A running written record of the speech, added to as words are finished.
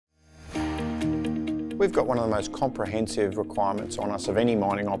We've got one of the most comprehensive requirements on us of any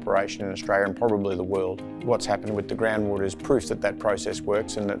mining operation in Australia and probably the world. What's happened with the groundwater is proof that that process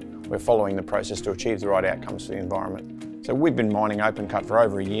works and that we're following the process to achieve the right outcomes for the environment. So we've been mining open cut for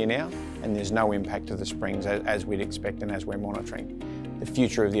over a year now, and there's no impact to the springs as we'd expect and as we're monitoring. The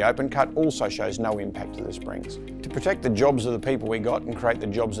future of the open cut also shows no impact to the springs. To protect the jobs of the people we got and create the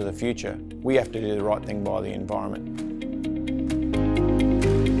jobs of the future, we have to do the right thing by the environment.